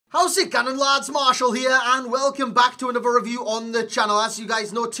How's it going, lads? Marshall here, and welcome back to another review on the channel. As you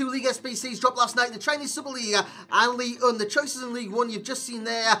guys know, two League SBCs dropped last night, the Chinese Super League and League 1. The choices in League 1 you've just seen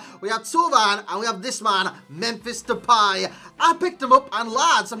there. We have Tobu and we have this man, Memphis Depay. I picked him up, and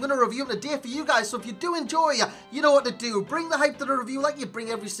lads, I'm going to review him today for you guys, so if you do enjoy, you know what to do. Bring the hype to the review like you bring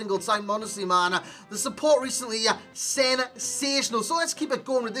every single time, honestly, man. The support recently, sensational. So let's keep it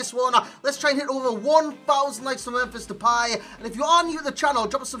going with this one. Let's try and hit over 1,000 likes for Memphis Depay. And if you are new to the channel,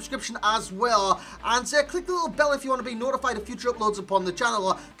 drop a subscription as well, and click the little bell if you want to be notified of future uploads upon the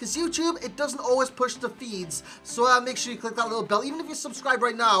channel, because YouTube, it doesn't always push the feeds, so make sure you click that little bell. Even if you subscribe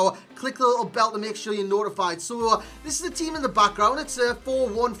right now, click the little bell to make sure you're notified. So this is the team in the background. It's a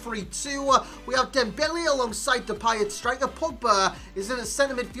 4-1-3-2. We have Dembele alongside Depay at striker. Pogba is in a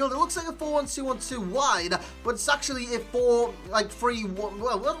centre midfield. It looks like a 4-1-2-1-2 wide, but it's actually a 4-3-1.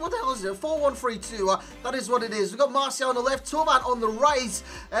 Well, what the hell is it? 4-1-3-2. That is what it is. We've got Martial on the left, Tobu on the right.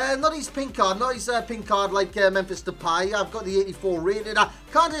 Not his pink card, like Memphis Depay. I've got the 84 rated.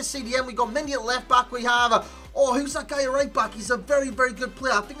 Can't hit CDM. We got Mendy at left back. We have who's that guy at right back? He's a very, very good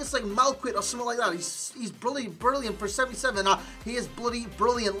player. I think it's like Malquit or something like that. He's brilliant for 77. He is bloody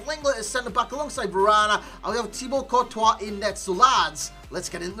brilliant. Lenglet is centre back alongside Varane. And we have Thibaut Courtois in net. So lads, let's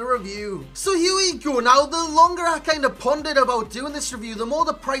get into the review. So here we go. Now, the longer I kind of pondered about doing this review, the more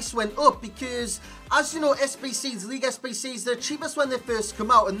the price went up, because as you know, SBCs, League SBCs, they're cheapest when they first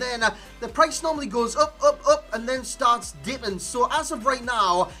come out, and then the price normally goes up, and then starts dipping. So as of right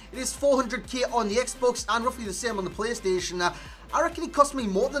now, it is 400k on the Xbox and roughly the same on the PlayStation. I reckon it cost me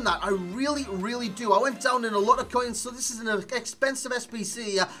more than that. I really, really do. I went down in a lot of coins, so this is an expensive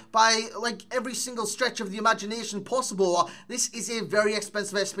SBC by like every single stretch of the imagination possible. This is a very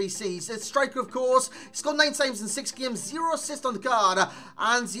expensive SBC. It's a striker, of course. He's got 9 times in 6 games, 0 assists on the card,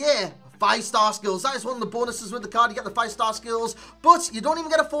 and yeah, 5-star skills. That is one of the bonuses with the card. You get the 5-star skills, but you don't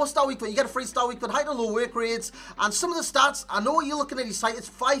even get a 4-star weak foot. You get a 3-star weak foot, high to low work rates, and some of the stats, I know you're looking at his height, it's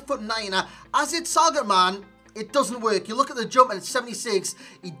 5'9". As a target man, it doesn't work. You look at the jump and it's 76.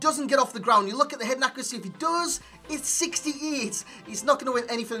 He doesn't get off the ground. You look at the head and accuracy. If he does, it's 68. He's not going to win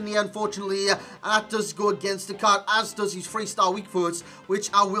anything in the end, unfortunately. And that does go against the card, as does his 3-star weak foots, which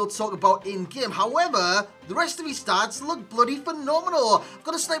I will talk about in game. However, the rest of his stats look bloody phenomenal. I've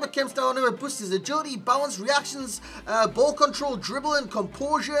got a sniper chem down here. It boosts his agility, balance, reactions, ball control, dribbling,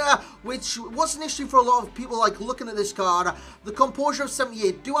 composure, which was an issue for a lot of people like looking at this card. The composure of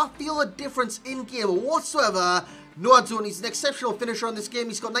 78. Do I feel a difference in game whatsoever? No, I don't. He's an exceptional finisher on this game.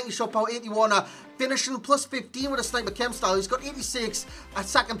 He's got 90 shot power, 81 finishing, plus 15 with a sniper chem style. He's got 86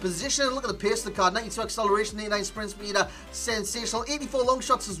 attacking position. Look at the pace of the card. 92 acceleration, 89 sprint speed, sensational. 84 long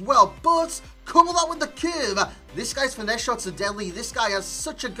shots as well. But couple that with the curve. This guy's finesse shots are deadly. This guy has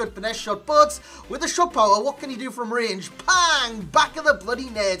such a good finesse shot, but with the shot power, what can he do from range? Bang! Back of the bloody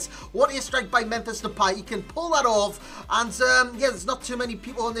net. What a strike by Memphis Depay. He can pull that off, and yeah, there's not too many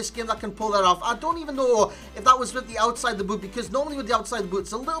people in this game that can pull that off. I don't even know if that was with the outside the boot, because normally with the outside the boot,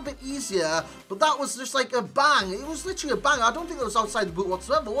 it's a little bit easier, but that was just like a bang. It was literally a bang. I don't think it was outside the boot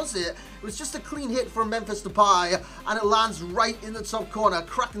whatsoever, was it? It was just a clean hit from Memphis Depay, and it lands right in the top corner.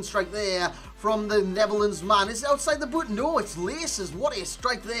 Cracking strike there from the Netherlands man. Is it outside the boot? No, it's laces. What a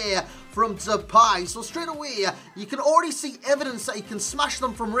strike there from Depay. So straight away, you can already see evidence that he can smash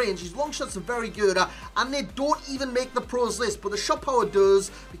them from range. His long shots are very good, and they don't even make the pros list, but the shot power does,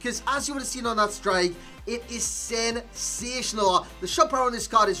 because as you would have seen on that strike, it is sensational. The shot power on this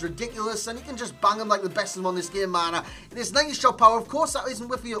card is ridiculous, and you can just bang them like the best of them on this game, man. It is 90 shot power. Of course, that isn't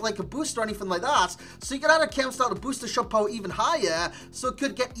with you like a boost or anything like that, so you can add a chem style to boost the shot power even higher, so it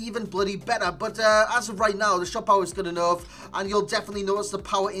could get even bloody better. But as of right now, the shot power is good enough, and you'll definitely notice the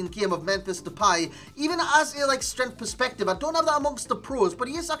power in game of Memphis Depay. Even as a like strength perspective, I don't have that amongst the pros, but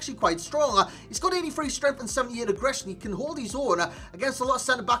he is actually quite strong. He's got 83 strength and 78 aggression. He can hold his own against a lot of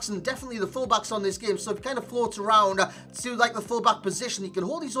centre backs and definitely the full backs on this game. So if he kind of floats around to like the full back position, he can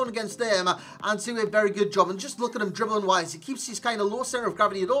hold his own against them and do a very good job. And just look at him dribbling wise. He keeps his kind of low center of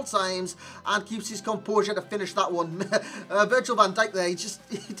gravity at all times and keeps his composure to finish that one. Virgil van Dijk there, he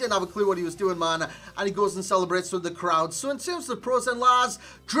didn't have a clue what he was doing, man, and he goes and celebrates with the crowd. So in terms of the pros and lads,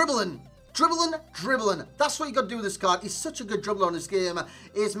 dribbling. That's what you got to do with this card. He's such a good dribbler on this game.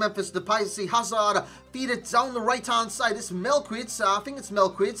 Is Memphis Depay. See Hazard feed it down the right-hand side. It's Melquits. I think it's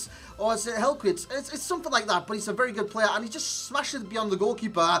Melquits. Or is it Helquits? It's something like that. But he's a very good player. And he just smashed it beyond the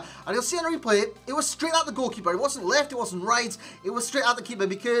goalkeeper. And you'll see on the replay, it was straight at the goalkeeper. It wasn't left. It wasn't right. It was straight at the keeper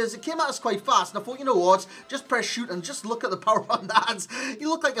because it came at us quite fast. And I thought, you know what? Just press shoot and just look at the power on that. He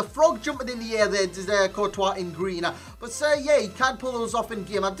looked like a frog jumping in the air there. Courtois in green. But yeah, he can pull those off in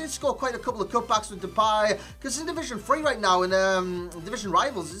game. I did score quite a couple of cutbacks with Depay, because in Division 3 right now, in Division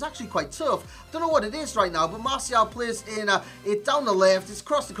Rivals, it's actually quite tough. Don't know what it is right now, but Martial plays in it down the left, it's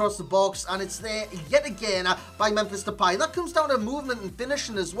crossed across the box, and it's there yet again by Memphis Depay. That comes down to movement and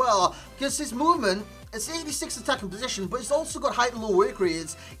finishing as well, because his movement, it's 86 attacking position, but he's also got high to low work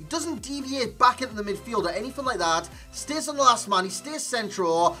rates. He doesn't deviate back into the midfield or anything like that. Stays on the last man. He stays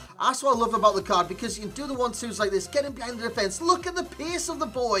central. That's what I love about the card, because you can do the 1-2s like this, get him behind the defense. Look at the pace of the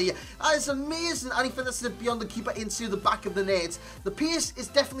boy. That is amazing. And he finishes it beyond the keeper into the back of the net. The pace is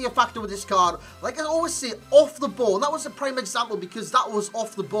definitely a factor with this card. Like I always say, off the ball. And that was a prime example, because that was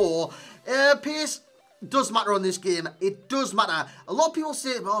off the ball. Pace does matter on this game. It does matter. A lot of people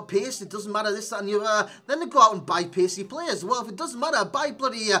say, oh, pace, it doesn't matter, this, that, and the other. Then they go out and buy pacey players. Well, if it doesn't matter, buy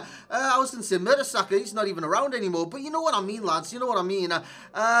bloody, I was going to say Murdersacker. He's not even around anymore. But you know what I mean, lads. You know what I mean.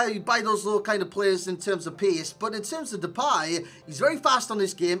 You buy those little kind of players in terms of pace. But in terms of Depay, he's very fast on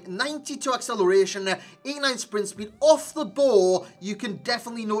this game. 92 acceleration, 89 sprint speed. Off the ball, you can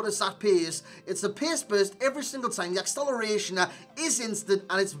definitely notice that pace. It's a pace burst every single time. The acceleration is instant,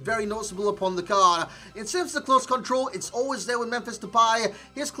 and it's very noticeable upon the card. In terms of close control, it's always there with Memphis Depay.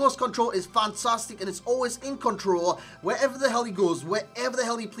 His close control is fantastic, and it's always in control wherever the hell he goes, wherever the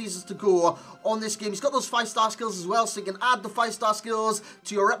hell he pleases to go on this game. He's got those 5-star skills as well, so you can add the 5-star skills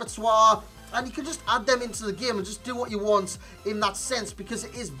to your repertoire. And you can just add them into the game and just do what you want in that sense, because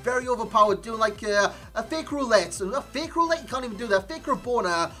it is very overpowered, doing like a fake roulette. And a fake roulette, you can't even do that. Fake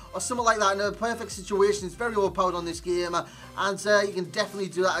Rabona or something like that in a perfect situation. It's very overpowered on this game. And you can definitely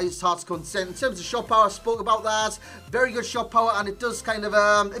do that at his heart's content. In terms of shot power, I spoke about that. Very good shot power, and it does kind of,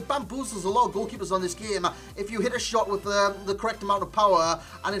 it bamboozles a lot of goalkeepers on this game. If you hit a shot with the correct amount of power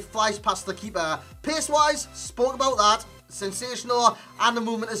and it flies past the keeper. Pace-wise, spoke about that. Sensational, and the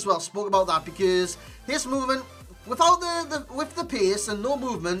movement as well. Spoke about that, because his movement, without with the pace and no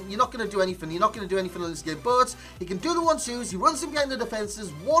movement, you're not going to do anything. You're not going to do anything in this game. But he can do the 1-2s. He runs in behind the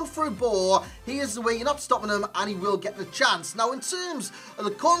defenses. One through ball. He is the way. You're not stopping him, and he will get the chance. Now, in terms of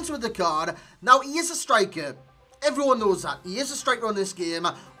the cons with the card, now he is a striker. Everyone knows that. He is a striker on this game.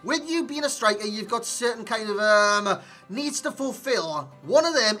 With you being a striker, you've got certain kind of needs to fulfill. One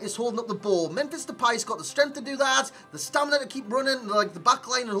of them is holding up the ball. Memphis Depay's got the strength to do that, the stamina to keep running, like the back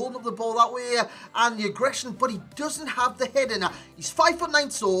line and holding up the ball that way, and the aggression, but he doesn't have the heading. He's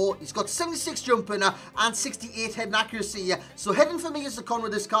 5'9" tall, he's got 76 jumping and 68 heading accuracy. So heading for me is the con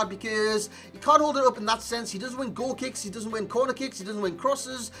with this card, because he can't hold it up in that sense. He doesn't win goal kicks, he doesn't win corner kicks, he doesn't win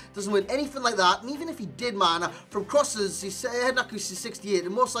crosses, doesn't win anything like that. And even if he did, man, from crosses, his heading accuracy is 68,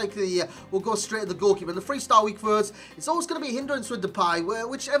 and most likely will go straight to the goalkeeper. And the 3-star weak foots, it's always going to be a hindrance with Depay, where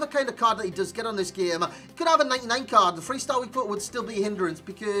whichever kind of card that he does get on this game, he could have a 99 card, the 3-star weak foot would still be a hindrance,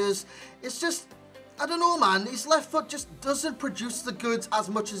 because it's just, I don't know, man. His left foot just doesn't produce the goods as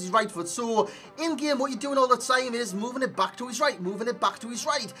much as his right foot. So, in-game, what you're doing all the time is moving it back to his right, moving it back to his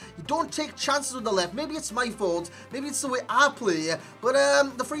right. You don't take chances with the left. Maybe it's my fault. Maybe it's the way I play. But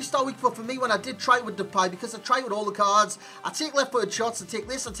the 3-star weak foot for me, when I did try it with Depay, because I try it with all the cards, I take left-footed shots, I take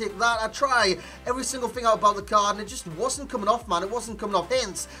this, I take that. I try every single thing out about the card, and it just wasn't coming off, man. It wasn't coming off.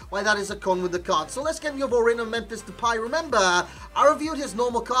 Hence, why that is a con with the card. So, let's get the overall rating of Memphis Depay. Remember, I reviewed his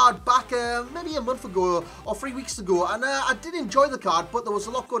normal card back maybe a month ago or 3 weeks ago, and I did enjoy the card, but there was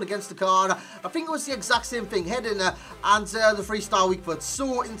a lot going against the card. I think it was the exact same thing, heading and the 3-star weak foot.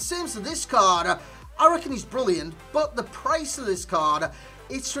 So in terms of this card, I reckon he's brilliant, but the price of this card,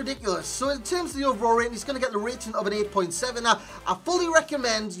 it's ridiculous. So in terms of the overall rating, he's going to get the rating of an 8.7. I fully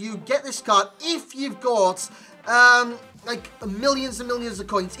recommend you get this card if you've got like millions and millions of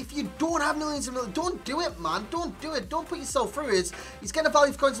coins. If you don't have millions and millions, don't do it, man. Don't do it. Don't put yourself through it. He's getting a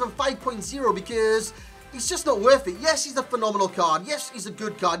value of coins of a 5.0 because it's just not worth it. Yes, he's a phenomenal card. Yes, he's a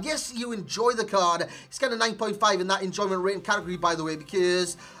good card. Yes, you enjoy the card. He's getting a 9.5 in that enjoyment rating category, by the way,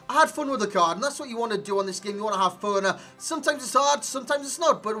 because I had fun with the card, and that's what you want to do on this game. You want to have fun. Sometimes it's hard, sometimes it's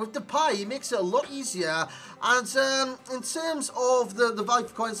not, but with Depay, he makes it a lot easier. And in terms of the value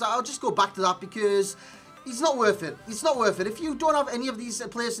for coins, I'll just go back to that because he's not worth it. It's not worth it. If you don't have any of these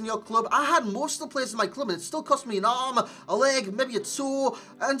players in your club, I had most of the players in my club, and it still cost me an arm, a leg, maybe a toe,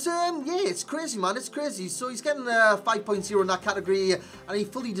 and yeah, it's crazy, man. It's crazy. So he's getting a 5.0 in that category, and he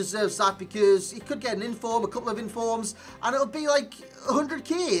fully deserves that because he could get an inform, a couple of informs, and it'll be like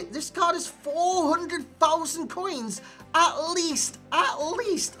 100k. This card is 400,000 coins. At least.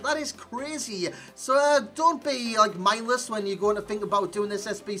 That is crazy. So don't be like mindless when you're going to think about doing this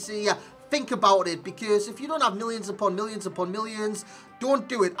SBC. Think about it, because if you don't have millions upon millions upon millions, Don't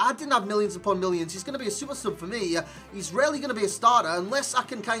do it. I didn't have millions upon millions. He's going to be a super sub for me. He's rarely going to be a starter unless I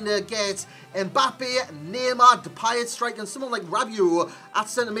can kind of get Mbappe, Neymar, Depay at strike, and someone like Rabiot at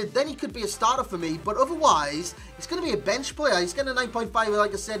centre mid. Then he could be a starter for me. But otherwise, he's going to be a bench player. He's getting a 9.5,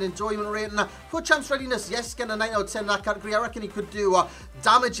 like I said, enjoyment rating. FUT Champs readiness, yes, he's getting a 9 out of 10 in that category. I reckon he could do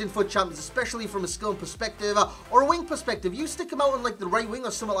damage in FUT Champs, especially from a skill perspective or a wing perspective. You stick him out on like the right wing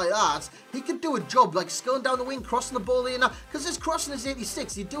or something like that, he could do a job like skilling down the wing, crossing the ball in, because his crossing is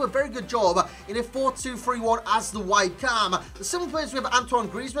 86. He'd do a very good job in a 4-2-3-1 as the wide cam. The simple players, we have Antoine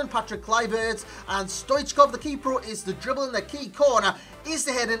Griezmann, Patrick Kluivert, and Stoichkov. The key pro is the dribbling. The key corner is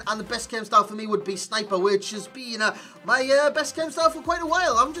the heading, and the best cam style for me would be Sniper, which has been my best cam style for quite a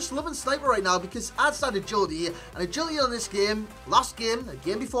while. I'm just loving Sniper right now because adds that agility, and agility on this game, last game, the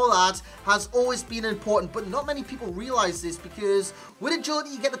game before that, has always been important, but not many people realize this because with agility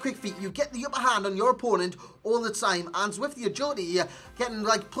you get the quick feet, you get the upper hand on your opponent all the time, and with the agility, getting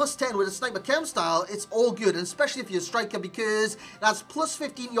like plus 10 with a Sniper cam style, it's all good, and especially if you're a striker because that's plus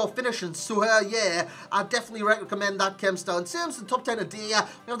 15 to your finishing. So yeah, I definitely recommend that cam style. In terms of the top 10 a day,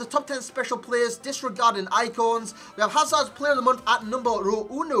 we have the top 10 special players disregarding icons. We have Hazard's player of the month at number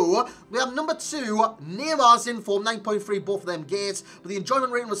 1. We have number 2, Neymar's in form, 9.3, both of them gates, but the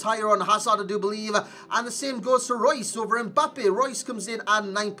enjoyment rating was higher on Hazard, I do believe, and the same goes for Royce over Mbappe. Royce comes in at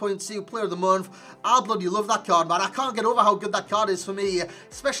 9.2, player of the month. I bloody love that card, man. I can't get over how good that card is for me,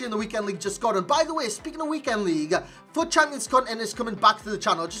 especially in the Weekend League just got. And by the way, speaking of Weekend League, FUT Champions content is coming back to the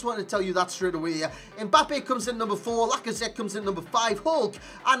channel. I just wanted to tell you that straight away. Mbappe comes in number 4, Lacazette comes in number 5, Hulk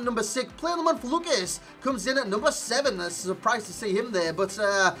at number 6, player of the month Lucas comes in at number 7. That's a surprise to see him there, but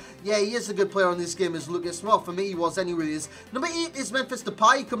yeah, he is a good player on this game, is Lucas. Well, for me he was anyways. Number 8 is Memphis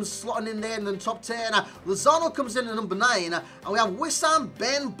Depay, he comes slotting in there in the top 10. Lozano comes in at number 9, and we have Wissam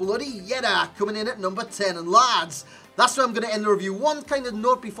Ben Bloody Yedda coming in at number 10. And lads, that's where I'm going to end the review. One kind of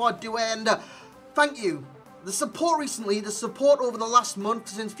note before I do end, thank you. The support recently, the support over the last month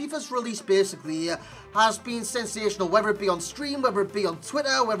since FIFA's release basically has been sensational, whether it be on stream, whether it be on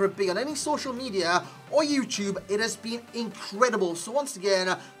Twitter, whether it be on any social media or YouTube. It has been incredible. So once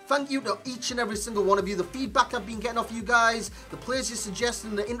again, thank you to each and every single one of you. The feedback I've been getting off you guys, the players you're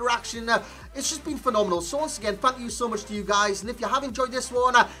suggesting, the interaction, it's just been phenomenal. So once again, thank you so much to you guys. And if you have enjoyed this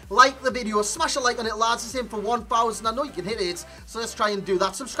one, like the video, smash a like on it, lads. It's in for 1,000. I know you can hit it, so let's try and do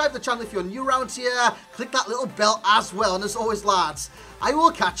that. Subscribe to the channel if you're new around here. Click that little bell as well. And as always, lads, I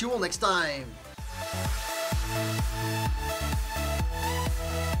will catch you all next time.